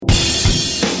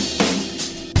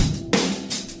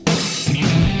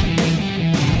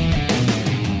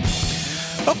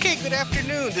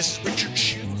afternoon. This is Richard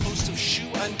Hsu, host of Hsu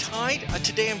Untied.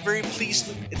 Today I'm very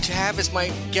pleased to have as my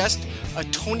guest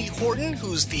Tony Horton,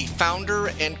 who's the founder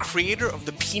and creator of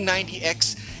the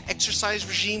P90x exercise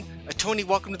regime. Tony,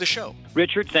 welcome to the show.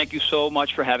 Richard, thank you so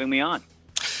much for having me on.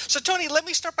 So, Tony, let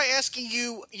me start by asking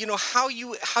you, how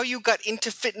you got into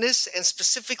fitness, and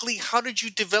specifically, how did you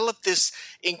develop this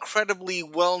incredibly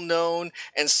well-known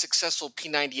and successful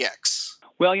P90X?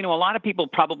 Well, a lot of people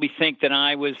probably think that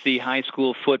I was the high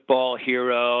school football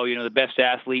hero, the best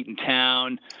athlete in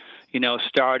town,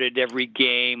 started every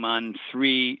game on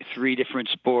three different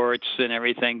sports and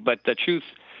everything. But the truth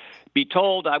be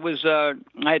told, I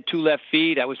had two left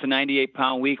feet. I was a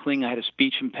 98-pound weakling. I had a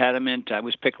speech impediment. I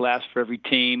was picked last for every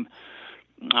team.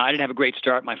 I didn't have a great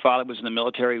start. My father was in the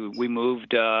military. We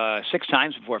moved 6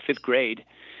 times before 5th grade.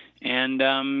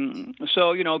 And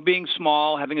so, being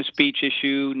small, having a speech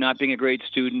issue, not being a great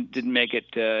student didn't make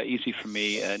it easy for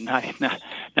me, not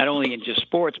only in just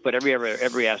sports, but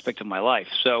every aspect of my life.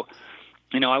 So,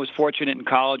 I was fortunate in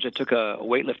college. I took a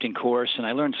weightlifting course, and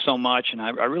I learned so much, and I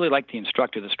really liked the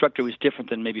instructor. The instructor was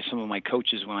different than maybe some of my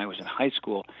coaches when I was in high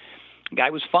school. The guy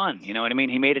was fun, you know what I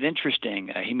mean? He made it interesting.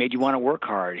 He made you want to work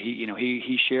hard.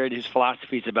 He shared his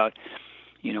philosophies about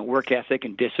work ethic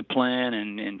and discipline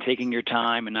and taking your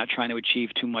time and not trying to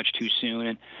achieve too much too soon.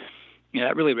 And,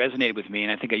 that really resonated with me.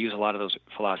 And I think I use a lot of those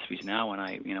philosophies now when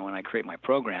I create my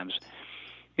programs.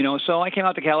 So I came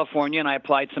out to California and I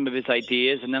applied some of his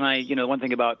ideas. And then one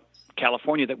thing about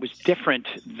California that was different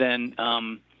than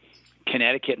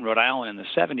Connecticut and Rhode Island in the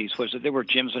 70s was that there were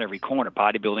gyms on every corner,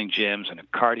 bodybuilding gyms and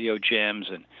cardio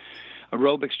gyms and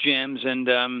aerobics gyms, and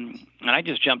I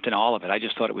just jumped in all of it. I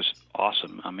just thought it was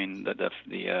awesome. I mean,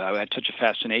 I had such a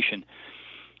fascination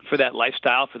for that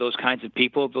lifestyle, for those kinds of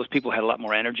people. Those people had a lot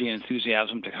more energy and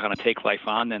enthusiasm to kind of take life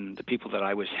on than the people that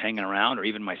I was hanging around, or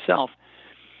even myself.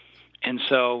 And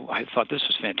so I thought this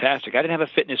was fantastic. I didn't have a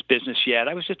fitness business yet.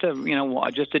 I was just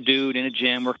a dude in a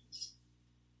gym.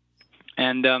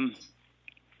 And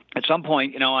at some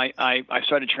point, I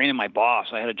started training my boss.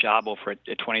 I had a job over at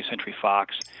 20th Century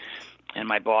Fox. And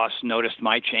my boss noticed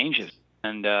my changes,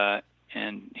 and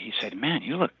he said, "Man,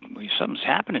 something's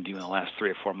happened to you in the last 3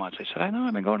 or 4 months." I said, "I know.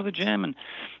 I've been going to the gym, and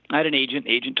I had an agent.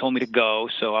 The agent told me to go,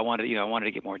 so I wanted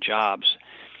to get more jobs."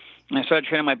 And I started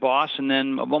training my boss, and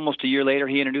then almost a year later,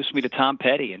 he introduced me to Tom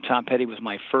Petty, and Tom Petty was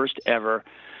my first ever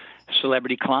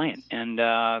celebrity client. And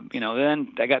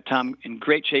then I got Tom in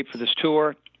great shape for this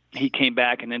tour. He came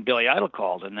back, and then Billy Idol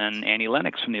called, and then Annie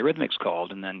Lennox from the Eurythmics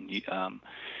called, and then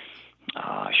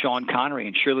Sean Connery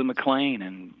and Shirley MacLaine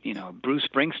and Bruce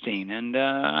Springsteen, and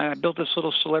I built this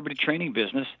little celebrity training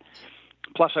business.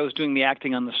 Plus, I was doing the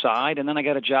acting on the side, and then I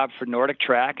got a job for Nordic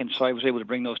Track, and so I was able to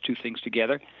bring those two things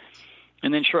together.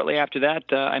 And then shortly after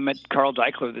that, I met Carl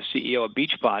Deichler, the CEO of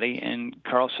Beachbody, and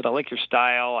Carl said, "I like your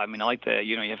style. I mean, I like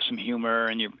you have some humor,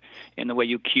 and the way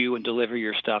you cue and deliver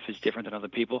your stuff is different than other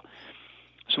people."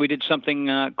 So we did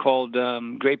something called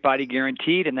Great Body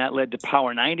Guaranteed, and that led to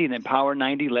Power 90, and then Power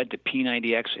 90 led to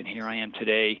P90X, and here I am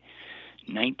today,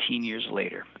 19 years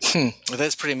later. Well,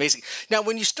 that's pretty amazing. Now,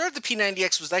 when you started the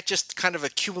P90X, was that just kind of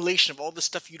accumulation of all the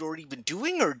stuff you'd already been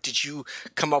doing, or did you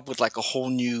come up with like a whole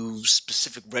new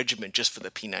specific regimen just for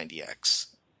the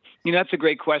P90X? That's a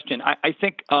great question. I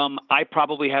think I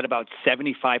probably had about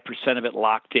 75% of it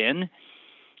locked in.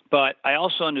 But I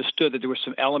also understood that there were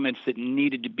some elements that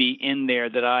needed to be in there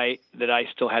that I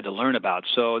still had to learn about.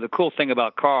 So the cool thing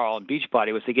about Carl and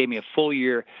Beachbody was they gave me a full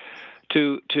year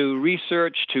to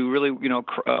research, to really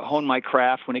hone my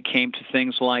craft when it came to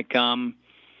things like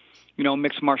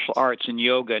mixed martial arts and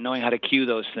yoga, knowing how to cue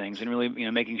those things, and really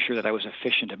making sure that I was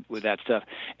efficient with that stuff.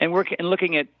 And we're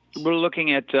looking at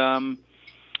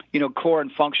core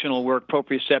and functional work,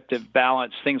 proprioceptive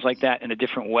balance, things like that in a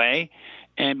different way.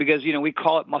 And because, we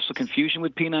call it muscle confusion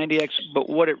with P90X, but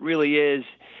what it really is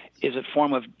a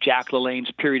form of Jack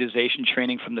LaLanne's periodization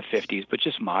training from the 50s, but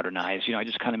just modernized. I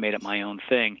just kind of made it my own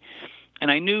thing. And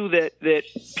I knew that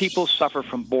people suffer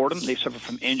from boredom, they suffer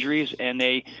from injuries, and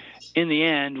they, in the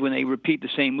end, when they repeat the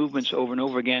same movements over and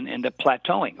over again, end up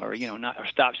plateauing or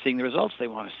stop seeing the results they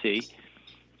want to see.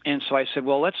 And so I said,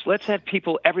 well, let's have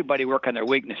everybody work on their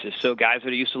weaknesses. So guys that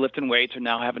are used to lifting weights are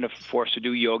now having to force to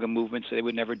do yoga movements that they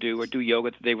would never do, or do yoga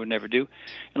that they would never do.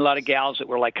 And a lot of gals that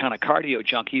were like kind of cardio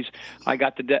junkies, I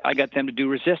got them to do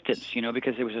resistance,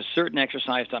 because there was a certain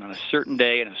exercise done on a certain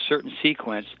day in a certain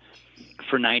sequence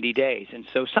for 90 days. And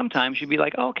so sometimes you'd be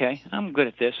like, oh, okay, I'm good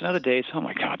at this. And other days, oh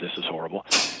my God, this is horrible.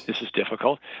 This is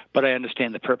difficult. But I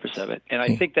understand the purpose of it. And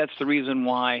I think that's the reason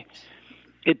why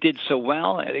It did so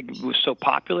well. It was so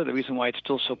popular. The reason why it's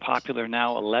still so popular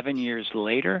now, 11 years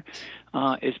later,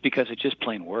 is because it just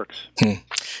plain works.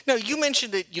 Now, you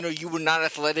mentioned that, you were not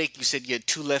athletic. You said you had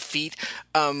 2 left feet.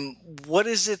 What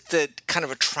is it that kind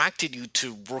of attracted you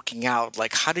to working out?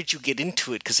 Like, how did you get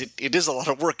into it? Because it is a lot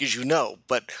of work, as you know.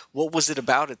 But what was it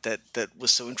about it that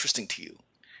was so interesting to you?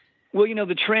 Well,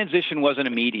 the transition wasn't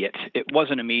immediate. It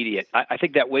wasn't immediate. I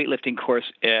think that weightlifting course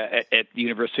at the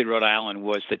University of Rhode Island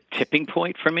was the tipping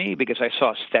point for me because I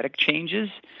saw aesthetic changes,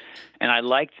 and I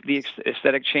liked the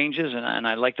aesthetic changes, and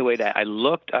I liked the way that I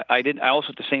looked. I also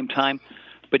at the same time,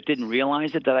 but didn't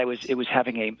realize it was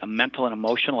having a mental and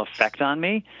emotional effect on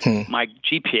me. My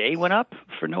GPA went up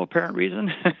for no apparent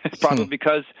reason, probably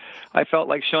because I felt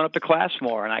like showing up to class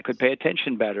more and I could pay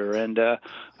attention better. And I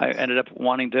ended up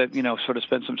wanting to, sort of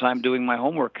spend some time doing my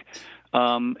homework.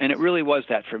 And it really was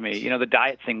that for me. The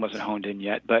diet thing wasn't honed in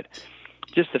yet, but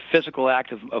just the physical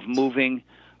act of moving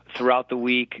throughout the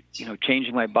week,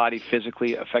 changing my body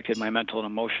physically affected my mental and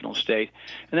emotional state.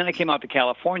 And then I came out to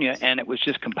California, and it was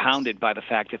just compounded by the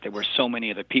fact that there were so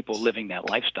many other people living that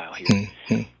lifestyle here.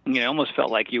 It almost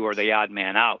felt like you were the odd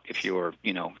man out if you were,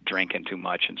 drinking too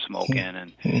much and smoking.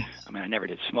 And I never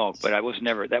did smoke, but that was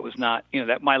not,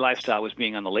 that my lifestyle was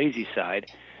being on the lazy side.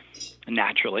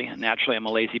 Naturally, I'm a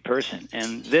lazy person.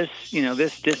 And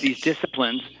these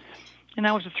disciplines. And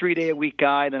I was a 3-day-a-week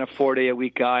guy, then a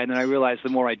 4-day-a-week guy, and then I realized the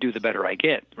more I do, the better I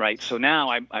get, right? So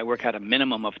now I work out a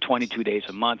minimum of 22 days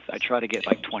a month. I try to get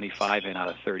like 25 in out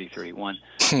of 30, 31.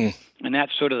 And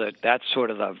that's sort of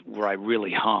the where I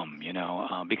really hum,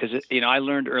 because I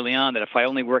learned early on that if I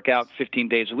only work out 15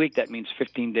 days a week, that means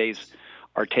 15 days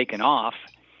are taken off.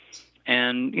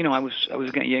 And I was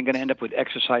going to end up with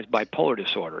exercise bipolar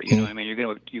disorder. You're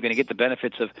going to get the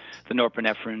benefits of the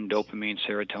norepinephrine, dopamine,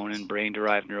 serotonin,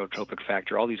 brain-derived neurotropic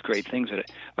factor, all these great things that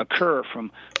occur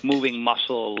from moving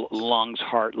muscle, lungs,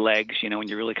 heart, legs. When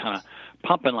you're really kind of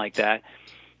pumping like that.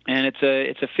 And it's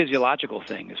a physiological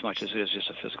thing as much as it is just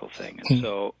a physical thing. And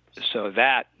so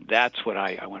that's what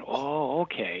I went, oh,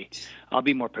 okay. I'll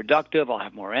be more productive. I'll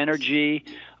have more energy.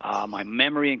 My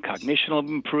memory and cognition will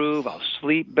improve. I'll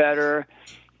sleep better.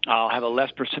 I'll have a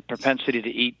less propensity to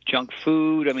eat junk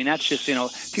food. That's just,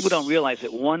 people don't realize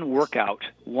that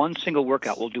one single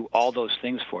workout will do all those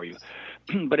things for you.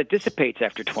 But it dissipates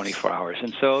after 24 hours.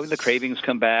 And so the cravings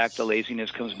come back, the laziness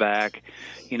comes back,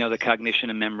 the cognition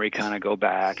and memory kind of go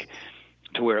back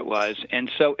to where it was.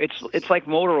 And so it's like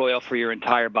motor oil for your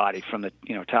entire body from the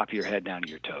top of your head down to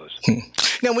your toes.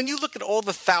 Now, when you look at all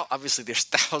obviously there's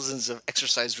thousands of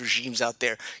exercise regimes out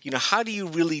there, how do you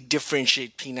really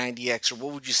differentiate P90X, or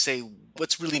what would you say,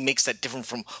 what really makes that different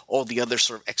from all the other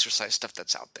sort of exercise stuff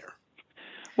that's out there?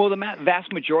 Well, the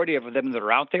vast majority of them that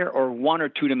are out there are one or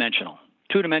two-dimensional.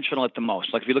 Two-dimensional at the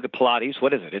most. Like if you look at Pilates,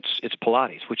 what is it? It's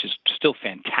Pilates, which is still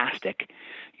fantastic.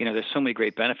 There's so many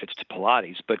great benefits to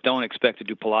Pilates, but don't expect to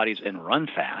do Pilates and run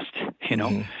fast.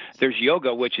 There's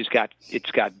yoga, which it's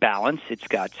got balance, it's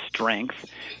got strength,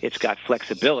 it's got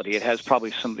flexibility. It has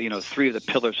probably some, 3 of the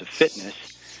pillars of fitness.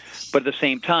 But at the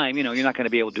same time, you're not going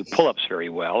to be able to do pull-ups very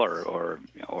well or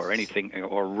anything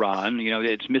or run.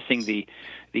 It's missing the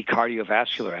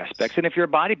cardiovascular aspects. And if you're a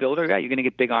bodybuilder, you're going to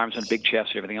get big arms and big chest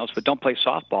and everything else. But don't play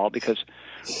softball because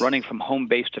running from home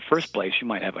base to first place, you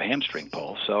might have a hamstring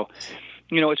pull. So,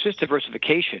 it's just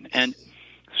diversification. And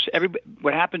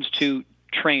what happens to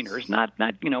trainers, not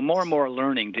more and more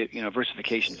learning to,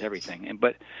 diversification is everything.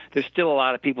 But there's still a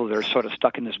lot of people that are sort of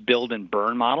stuck in this build and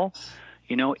burn model.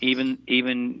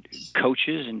 Even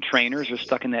coaches and trainers are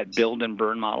stuck in that build and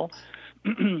burn model.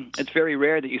 It's very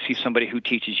rare that you see somebody who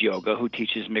teaches yoga, who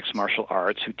teaches mixed martial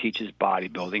arts, who teaches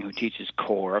bodybuilding, who teaches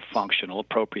core, functional,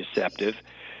 proprioceptive.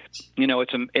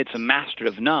 It's a master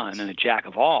of none and a jack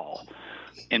of all,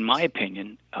 in my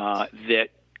opinion, that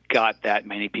got that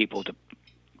many people to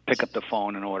pick up the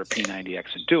phone and order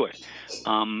P90X and do it.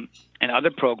 And other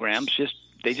programs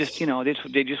they just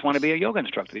want to be a yoga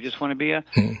instructor. They just want to be a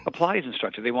Pilates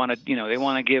instructor. They want to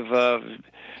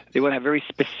have very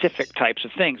specific types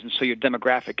of things, and so your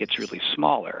demographic gets really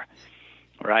smaller,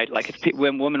 right? Like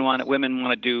when women want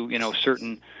to do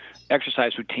certain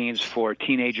exercise routines for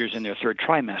teenagers in their 3rd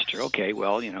trimester. Okay,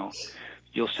 well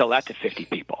you'll sell that to 50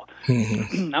 people.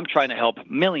 I'm trying to help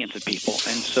millions of people,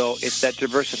 and so it's that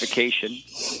diversification,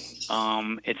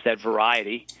 it's that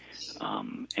variety.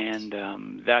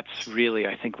 That's really,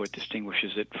 I think, what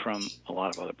distinguishes it from a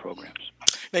lot of other programs.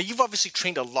 Now, you've obviously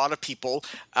trained a lot of people.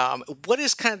 What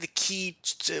is kind of the key?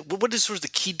 What is sort of the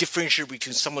key differentiator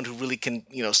between someone who really can,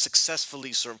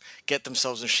 successfully sort of get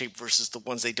themselves in shape versus the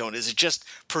ones they don't? Is it just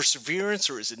perseverance,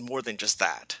 or is it more than just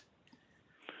that?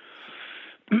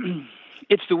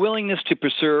 It's the willingness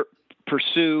to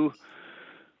pursue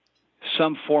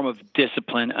some form of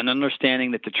discipline, and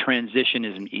understanding that the transition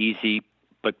isn't easy,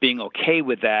 but being okay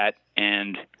with that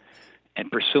and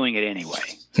pursuing it anyway.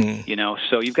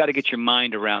 So you've got to get your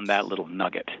mind around that little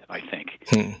nugget, I think.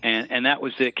 And that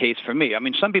was the case for me. I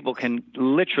mean, some people can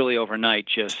literally overnight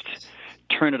just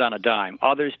turn it on a dime.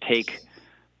 Others take,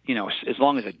 as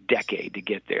long as a decade to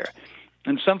get there.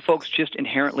 And some folks just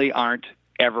inherently aren't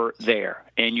ever there.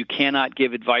 And you cannot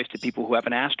give advice to people who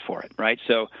haven't asked for it, right?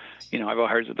 So, I've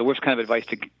heard that the worst kind of advice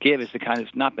to give is the kind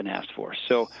that's not been asked for.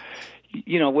 So,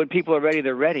 when people are ready,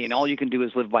 they're ready, and all you can do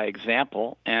is live by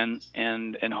example, and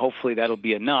hopefully that'll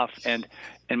be enough. And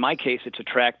in my case, it's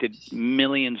attracted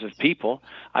millions of people.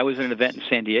 I was at an event in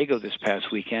San Diego this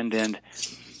past weekend, and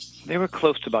there were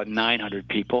close to about 900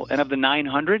 people. And of the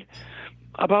 900,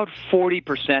 about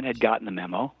 40% had gotten the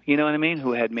memo, you know what I mean,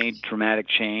 who had made dramatic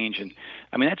change. And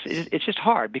I mean, it's just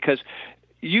hard, because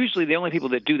usually the only people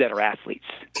that do that are athletes,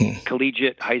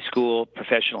 collegiate, high school,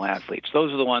 professional athletes.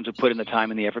 Those are the ones who put in the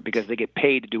time and the effort because they get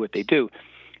paid to do what they do.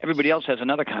 Everybody else has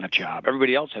another kind of job.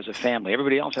 Everybody else has a family.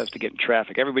 Everybody else has to get in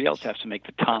traffic. Everybody else has to make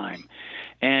the time.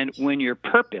 And when your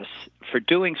purpose for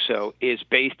doing so is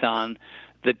based on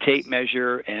the tape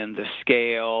measure and the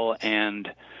scale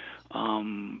and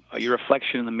your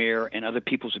reflection in the mirror and other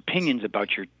people's opinions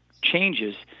about your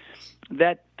changes,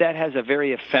 that has a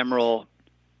very ephemeral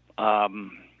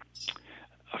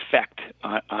effect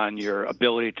on your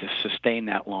ability to sustain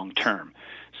that long term.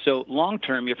 So long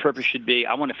term, your purpose should be,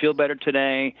 I want to feel better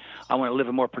today. I want to live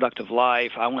a more productive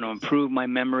life. I want to improve my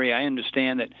memory. I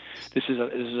understand that this is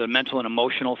a mental and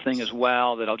emotional thing as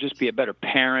well, that I'll just be a better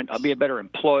parent. I'll be a better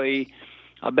employee.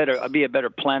 I'll be a better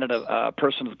person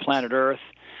of the planet Earth.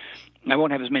 I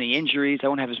won't have as many injuries. I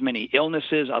won't have as many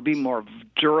illnesses. I'll be more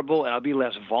durable, and I'll be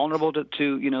less vulnerable to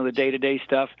the day-to-day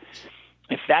stuff.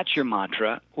 If that's your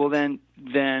mantra, well, then,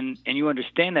 and you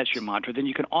understand that's your mantra, then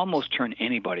you can almost turn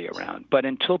anybody around. But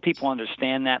until people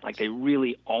understand that, like they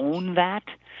really own that,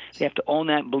 they have to own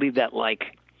that and believe that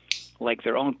like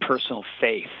their own personal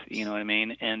faith, you know what I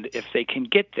mean? And if they can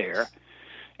get there,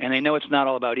 and they know it's not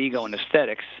all about ego and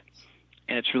aesthetics,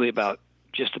 and it's really about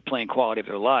just the plain quality of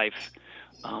their life,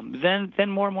 then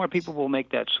more and more people will make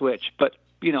that switch. But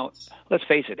let's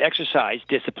face it, exercise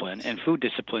discipline and food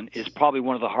discipline is probably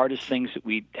one of the hardest things that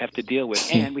we have to deal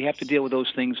with. And we have to deal with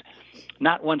those things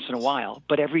not once in a while,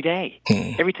 but every day.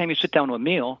 Every time you sit down to a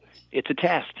meal, it's a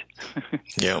test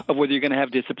of whether you're going to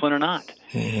have discipline or not.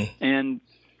 And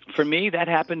for me, that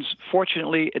happens,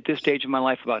 fortunately, at this stage of my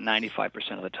life, about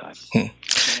 95% of the time. And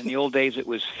in the old days, it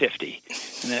was 50.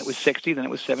 And then it was 60, then it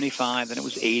was 75, then it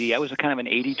was 80. I was a kind of an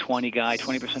 80-20 guy.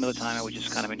 20% of the time, I would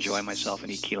just kind of enjoy myself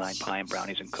and eat key lime pie and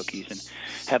brownies and cookies and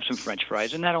have some French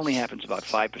fries. And that only happens about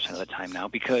 5% of the time now,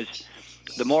 because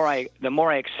the more I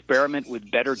experiment with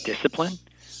better discipline,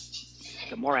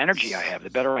 the more energy I have, the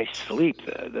better I sleep,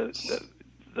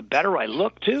 the better I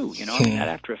look, too. I mean, that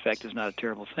after effect is not a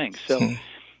terrible thing. So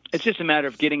it's just a matter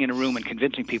of getting in a room and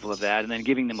convincing people of that, and then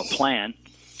giving them a plan,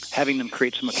 having them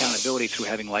create some accountability through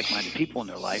having like-minded people in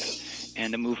their life,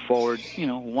 and to move forward,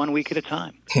 1 week at a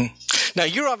time. Now,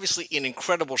 you're obviously in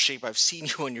incredible shape. I've seen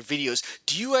you on your videos.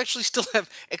 Do you actually still have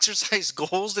exercise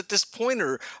goals at this point,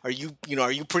 or are you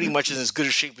pretty much in as good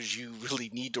a shape as you really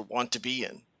need to want to be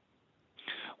in?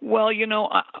 Well,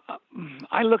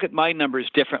 I look at my numbers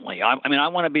differently. I mean, I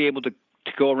want to be able to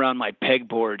go around my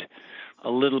pegboard a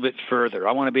little bit further.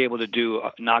 I want to be able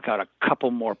to knock out a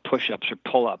couple more push-ups or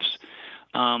pull-ups.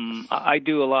 I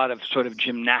do a lot of sort of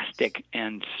gymnastic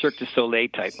and Cirque du Soleil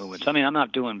type movements. I mean, I'm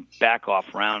not doing back off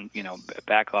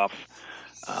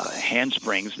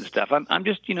handsprings and stuff. I'm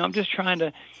just trying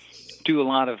to do a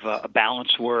lot of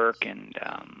balance work, and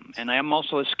I am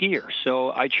also a skier,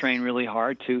 so I train really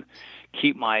hard to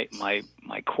keep my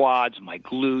quads, my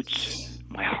glutes,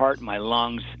 my heart, my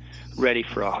lungs ready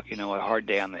for a hard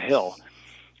day on the hill.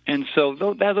 And so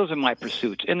those are my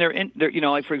pursuits. And they're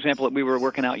like, for example, we were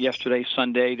working out yesterday,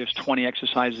 Sunday. There's 20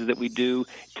 exercises that we do.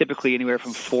 Typically anywhere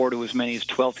from 4 to as many as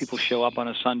 12 people show up on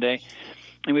a Sunday.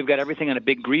 And we've got everything on a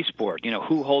big grease board.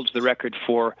 Who holds the record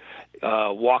for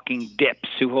walking dips?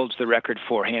 Who holds the record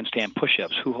for handstand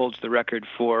push-ups? Who holds the record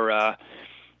for,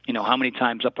 how many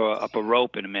times up a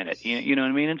rope in a minute? You know what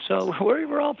I mean? And so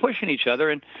we're all pushing each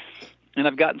other. And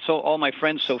I've gotten all my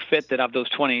friends so fit that of those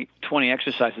 20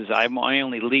 exercises, I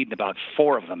only lead about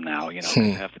 4 of them now.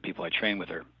 Half the people I train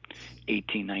with are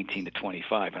 18, 19 to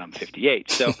 25, and I'm 58.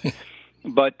 So,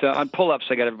 but on pull-ups,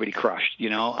 I got everybody crushed.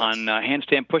 On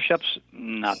handstand push-ups,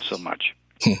 not so much.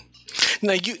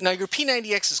 Now, your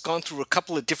P90X has gone through a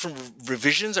couple of different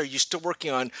revisions. Are you still working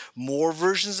on more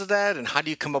versions of that? And how do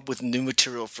you come up with new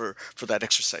material for that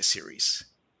exercise series?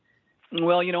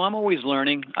 Well, I'm always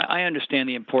learning. I understand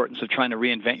the importance of trying to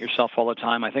reinvent yourself all the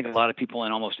time. I think a lot of people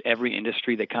in almost every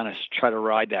industry, they kind of try to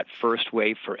ride that first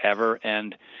wave forever.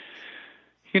 And,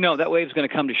 that wave's going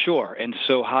to come to shore. And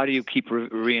so how do you keep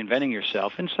reinventing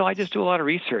yourself? And so I just do a lot of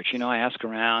research. I ask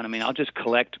around. I'll just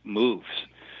collect moves.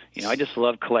 I just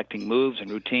love collecting moves and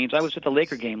routines. I was at the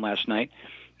Laker game last night,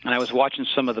 and I was watching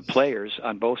some of the players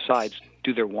on both sides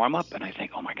do their warm-up, and I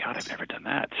think, oh, my God, I've never done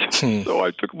that. So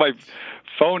I took my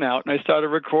phone out, and I started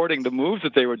recording the moves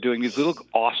that they were doing, these little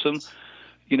awesome,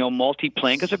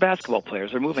 multi-plane, because they're basketball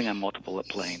players. They're moving on multiple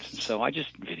planes. And so I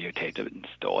just videotaped it and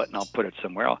stole it, and I'll put it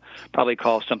somewhere. I'll probably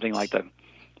call something like the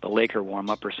Laker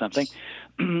warm-up or something.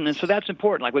 And so that's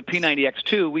important. Like with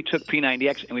P90X2, we took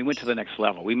P90X, and we went to the next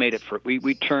level. We made it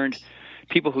we turned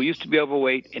people who used to be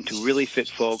overweight into really fit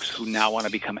folks who now want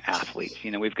to become athletes.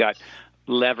 We've got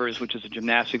levers, which is a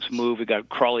gymnastics move. We've got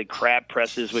crawly crab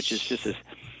presses, which is just this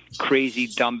crazy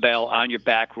dumbbell on your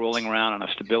back rolling around on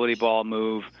a stability ball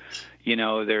move.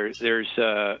 There's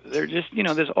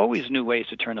always new ways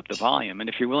to turn up the volume. And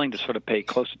if you're willing to sort of pay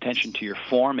close attention to your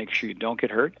form, make sure you don't get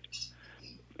hurt,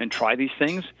 and try these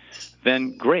things,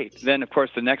 then great. Then, of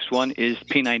course, the next one is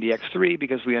P90X3,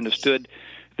 because we understood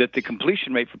that the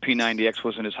completion rate for P90X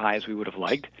wasn't as high as we would have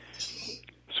liked.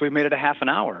 So we made it a half an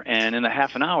hour. And in the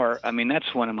half an hour,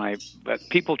 that's one of my –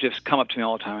 people just come up to me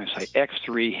all the time and say,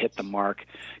 X3 hit the mark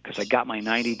because I got my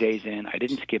 90 days in. I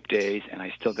didn't skip days, and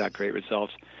I still got great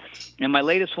results. And my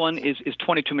latest one is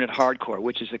 22-minute hardcore,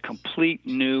 which is a complete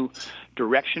new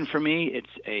direction for me.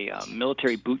 It's a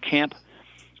military boot camp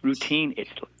routine.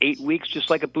 It's 8 weeks, just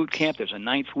like a boot camp. There's a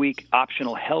 9th week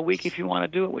optional hell week if you want to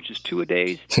do it, which is 2 a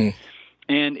days.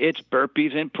 And it's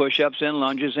burpees and push-ups and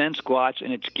lunges and squats,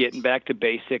 and it's getting back to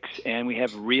basics. And we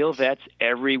have real vets.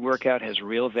 Every workout has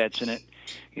real vets in it.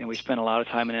 We spend a lot of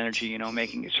time and energy,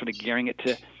 making it, sort of gearing it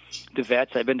to the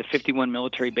vets. I've been to 51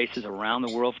 military bases around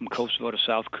the world, from Kosovo to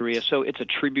South Korea. So it's a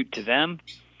tribute to them.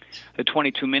 The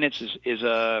 22 minutes is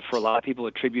for a lot of people,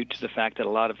 a tribute to the fact that a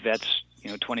lot of vets,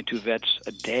 22 vets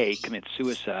a day commit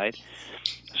suicide.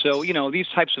 So, these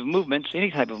types of movements, any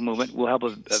type of movement, will help a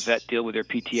vet deal with their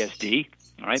PTSD,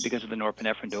 all right, because of the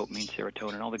norepinephrine, dopamine,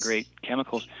 serotonin, all the great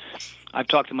chemicals. I've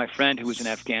talked to my friend who was in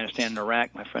Afghanistan and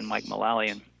Iraq, my friend Mike Mullally,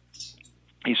 and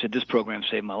he said, this program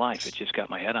saved my life. It just got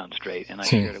my head on straight, and I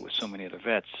shared it with so many other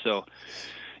vets. So,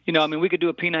 we could do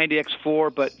a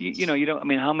P90X4, but, you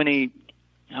don't, how many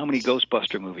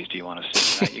Ghostbuster movies do you want to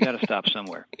see? Right? You got to stop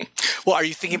somewhere. Well, are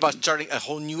you thinking about starting a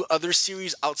whole new other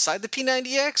series outside the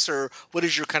P90X, or what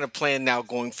is your kind of plan now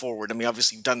going forward?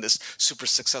 Obviously you've done this super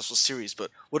successful series,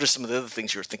 but what are some of the other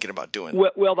things you're thinking about doing?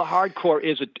 Well, the hardcore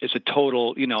is a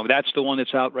total, that's the one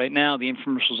that's out right now. The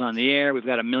infomercial's on the air. We've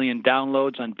got 1 million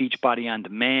downloads on Beachbody On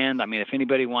Demand. If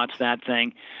anybody wants that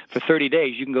thing, for 30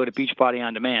 days, you can go to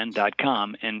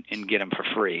beachbodyondemand.com and get them for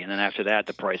free. And then after that,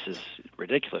 the price is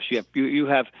ridiculous. You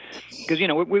have, because,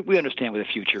 we understand what the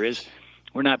future is.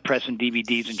 We're not pressing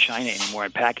DVDs in China anymore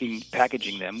and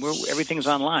packaging them. Everything's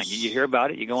online. You hear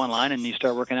about it, you go online, and you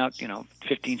start working out,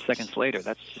 15 seconds later.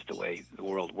 That's just the way the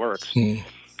world works. And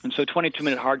so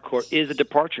 22-minute hardcore is a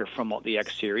departure from the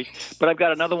X series. But I've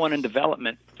got another one in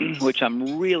development, which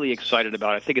I'm really excited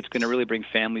about. I think it's going to really bring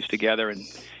families together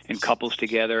and couples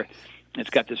together. It's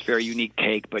got this very unique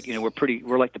take, but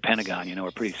we're like the Pentagon.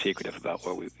 We're pretty secretive about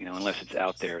what we, unless it's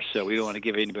out there. So we don't want to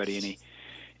give anybody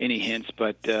any hints.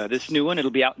 But this new one,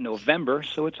 it'll be out in November,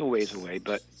 so it's a ways away.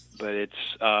 But it's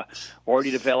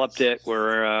already developed it.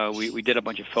 We did a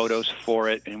bunch of photos for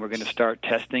it, and we're going to start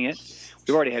testing it.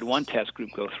 We've already had one test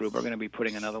group go through, but we're going to be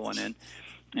putting another one in.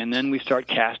 And then we start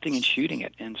casting and shooting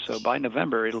it. And so by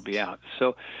November, it'll be out.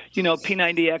 So,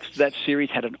 P90X, that series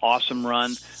had an awesome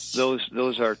run.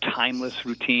 Those are timeless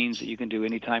routines that you can do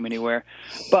anytime, anywhere.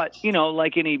 But,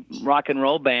 like any rock and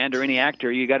roll band or any actor,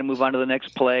 you got to move on to the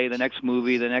next play, the next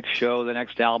movie, the next show, the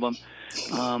next album.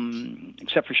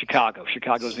 Except for Chicago.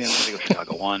 Chicago's the only one.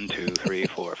 Chicago 1, 2, 3,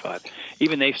 4, 5.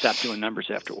 Even they stopped doing numbers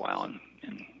after a while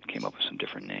and came up with some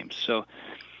different names. So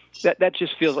that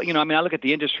just feels like, I look at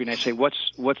the industry and I say,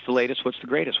 what's the latest, what's the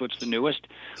greatest, what's the newest,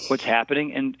 what's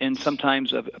happening? And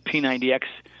sometimes a P90X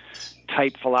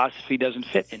type philosophy doesn't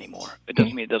fit anymore. It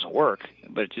doesn't mean it doesn't work,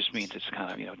 but it just means it's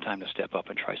kind of, time to step up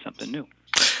and try something new.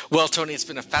 Well, Tony, it's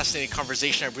been a fascinating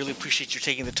conversation. I really appreciate you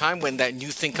taking the time. When that new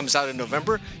thing comes out in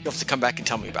November, you'll have to come back and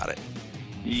tell me about it.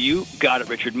 You got it,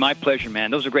 Richard. My pleasure,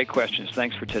 man. Those are great questions.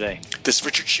 Thanks for today. This is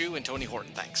Richard Hsu and Tony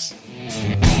Horton. Thanks.